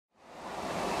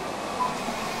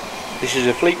This is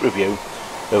a fleet review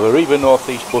of Arriva North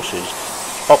East buses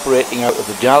operating out of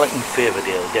the Darlington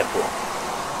Depot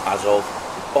as of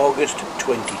August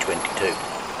 2022.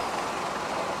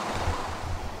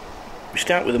 We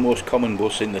start with the most common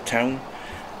bus in the town.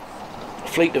 A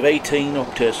fleet of 18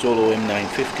 Optare Solo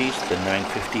M950s, the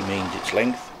 950 means its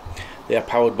length. They are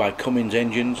powered by Cummins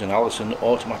engines and Allison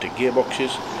automatic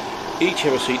gearboxes. Each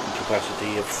have a seating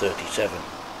capacity of 37.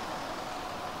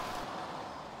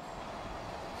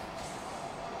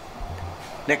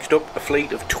 Next up, a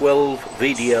fleet of 12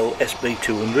 VDL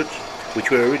SB200s,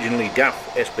 which were originally DAF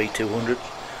SB200s.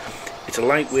 It's a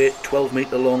lightweight, 12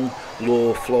 metre long,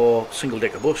 low floor single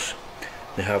decker bus.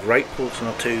 They have right pulse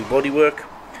and R2 bodywork,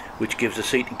 which gives a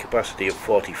seating capacity of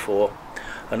 44,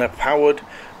 and are powered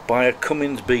by a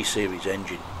Cummins B series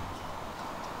engine.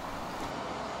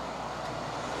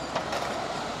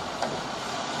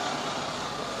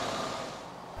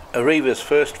 Arriva's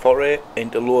first foray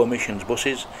into low emissions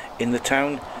buses in the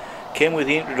town came with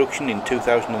the introduction in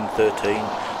 2013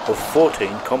 of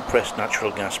 14 compressed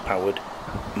natural gas powered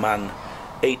MAN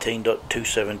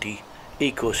 18.270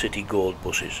 Eco City Gold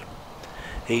buses.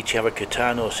 Each have a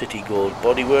Catano City Gold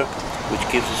bodywork,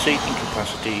 which gives a seating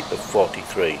capacity of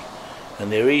 43,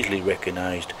 and they're easily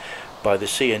recognised by the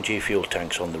CNG fuel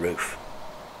tanks on the roof.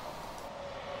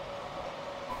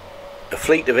 A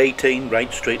fleet of 18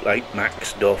 Right Streetlight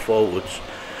Max door forwards,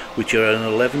 which are an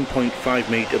 11.5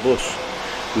 metre bus,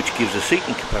 which gives a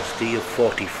seating capacity of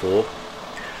 44.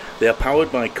 They are powered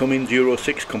by Cummins Euro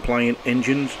 6 compliant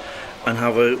engines and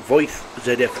have a Voith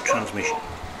ZF transmission.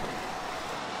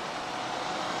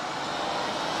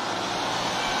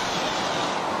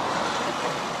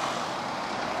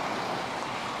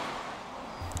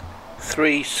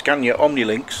 Three Scania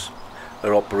Omnilinks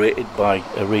are operated by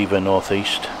Arriva North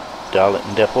East,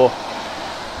 Darlington Depot.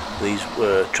 These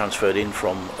were transferred in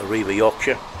from Arriva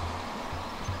Yorkshire,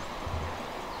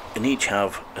 and each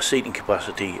have a seating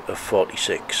capacity of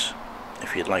 46.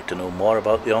 If you'd like to know more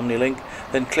about the Omnilink,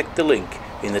 then click the link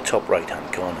in the top right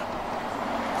hand corner.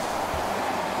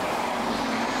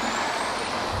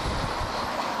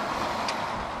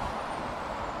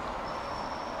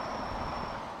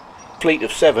 Fleet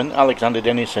of 7 Alexander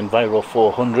Dennis Enviro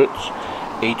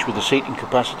 400s, each with a seating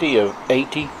capacity of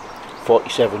 80,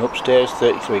 47 upstairs,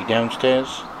 33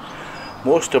 downstairs.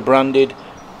 Most are branded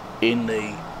in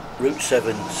the Route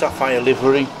 7 Sapphire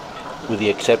livery, with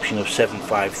the exception of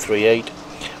 7538,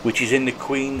 which is in the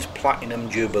Queen's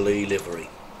Platinum Jubilee livery.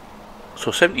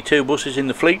 So 72 buses in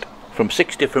the fleet from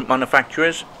 6 different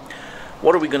manufacturers.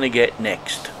 What are we going to get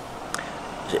next?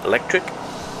 Is it electric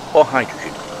or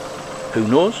hydrogen? Who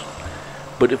knows?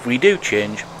 But if we do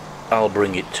change, I'll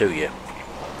bring it to you.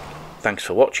 Thanks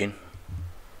for watching.